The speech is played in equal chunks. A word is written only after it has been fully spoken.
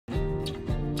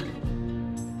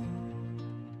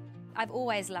I've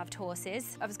always loved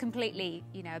horses. I was completely,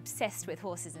 obsessed with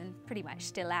horses and pretty much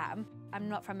still am. I'm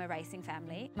not from a racing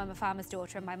family. I'm a farmer's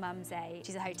daughter and my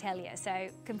she's a hotelier, so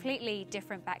completely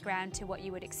different background to what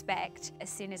you would expect.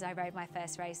 As soon as I rode my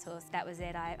first racehorse, that was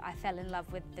it. I fell in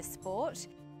love with the sport.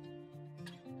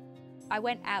 I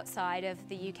went outside of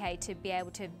the UK to be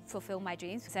able to fulfil my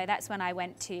dreams. So that's when I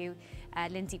went to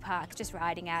Lizzie Park, just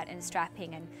riding out and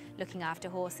strapping and looking after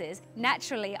horses.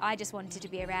 Naturally, I just wanted to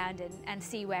be around and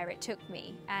see where it took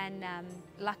me. And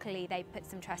luckily, they put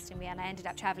some trust in me and I ended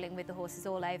up travelling with the horses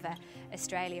all over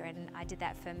Australia, and I did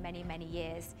that for many, many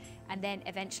years. And then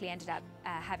eventually ended up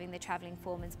having the travelling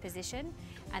foreman's position,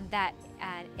 and that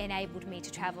enabled me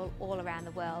to travel all around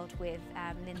the world with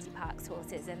Lizzie Park's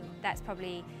horses, and that's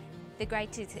probably the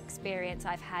greatest experience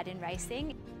I've had in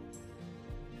racing.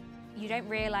 You don't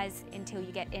realise until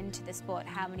you get into the sport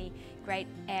how many great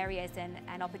areas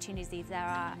and opportunities there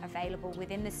are available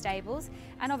within the stables,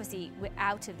 and obviously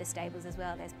out of the stables as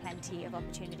well. There's plenty of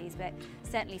opportunities, but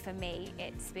certainly for me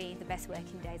it's been the best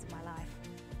working days of my life.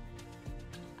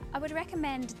 I would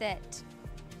recommend that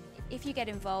if you get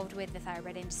involved with the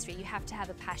thoroughbred industry, you have to have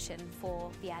a passion for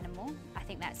the animal. I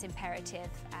think that's imperative,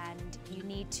 and you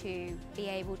need to be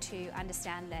able to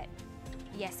understand that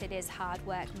yes, it is hard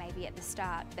work maybe at the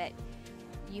start, but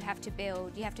you have to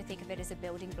think of it as a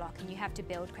building block, and you have to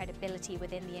build credibility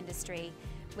within the industry.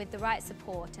 With the right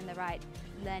support and the right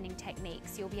learning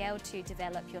techniques, you'll be able to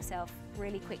develop yourself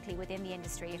really quickly within the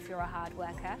industry if you're a hard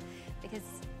worker,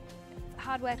 because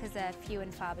hard workers are few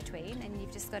and far between, and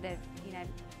you've just got to,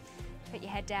 put your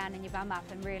head down and your bum up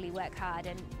and really work hard.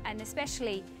 And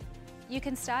especially, you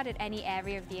can start at any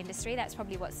area of the industry. That's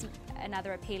probably what's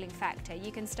another appealing factor. You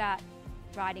can start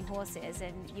riding horses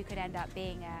and you could end up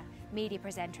being a media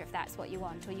presenter if that's what you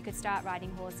want, or you could start riding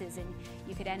horses and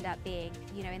you could end up being,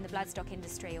 in the bloodstock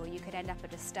industry, or you could end up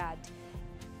at a stud.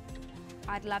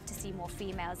 I'd love to see more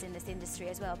females in this industry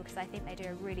as well, because I think they do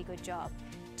a really good job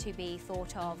to be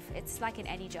thought of. It's like in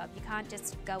any job. You can't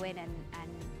just go in and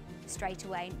straight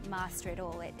away master it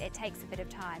all. It takes a bit of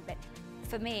time, but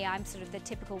for me, I'm sort of the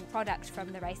typical product from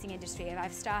the racing industry, and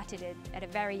I've started at a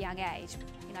very young age.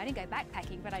 I didn't go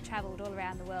backpacking, but I travelled all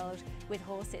around the world with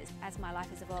horses. As my life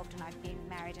has evolved and I've been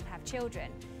married and have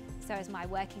children, so has my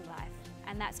working life,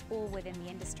 and that's all within the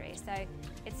industry. So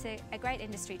it's a great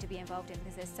industry to be involved in,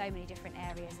 because there's so many different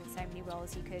areas and so many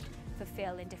roles you could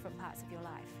fulfil in different parts of your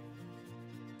life.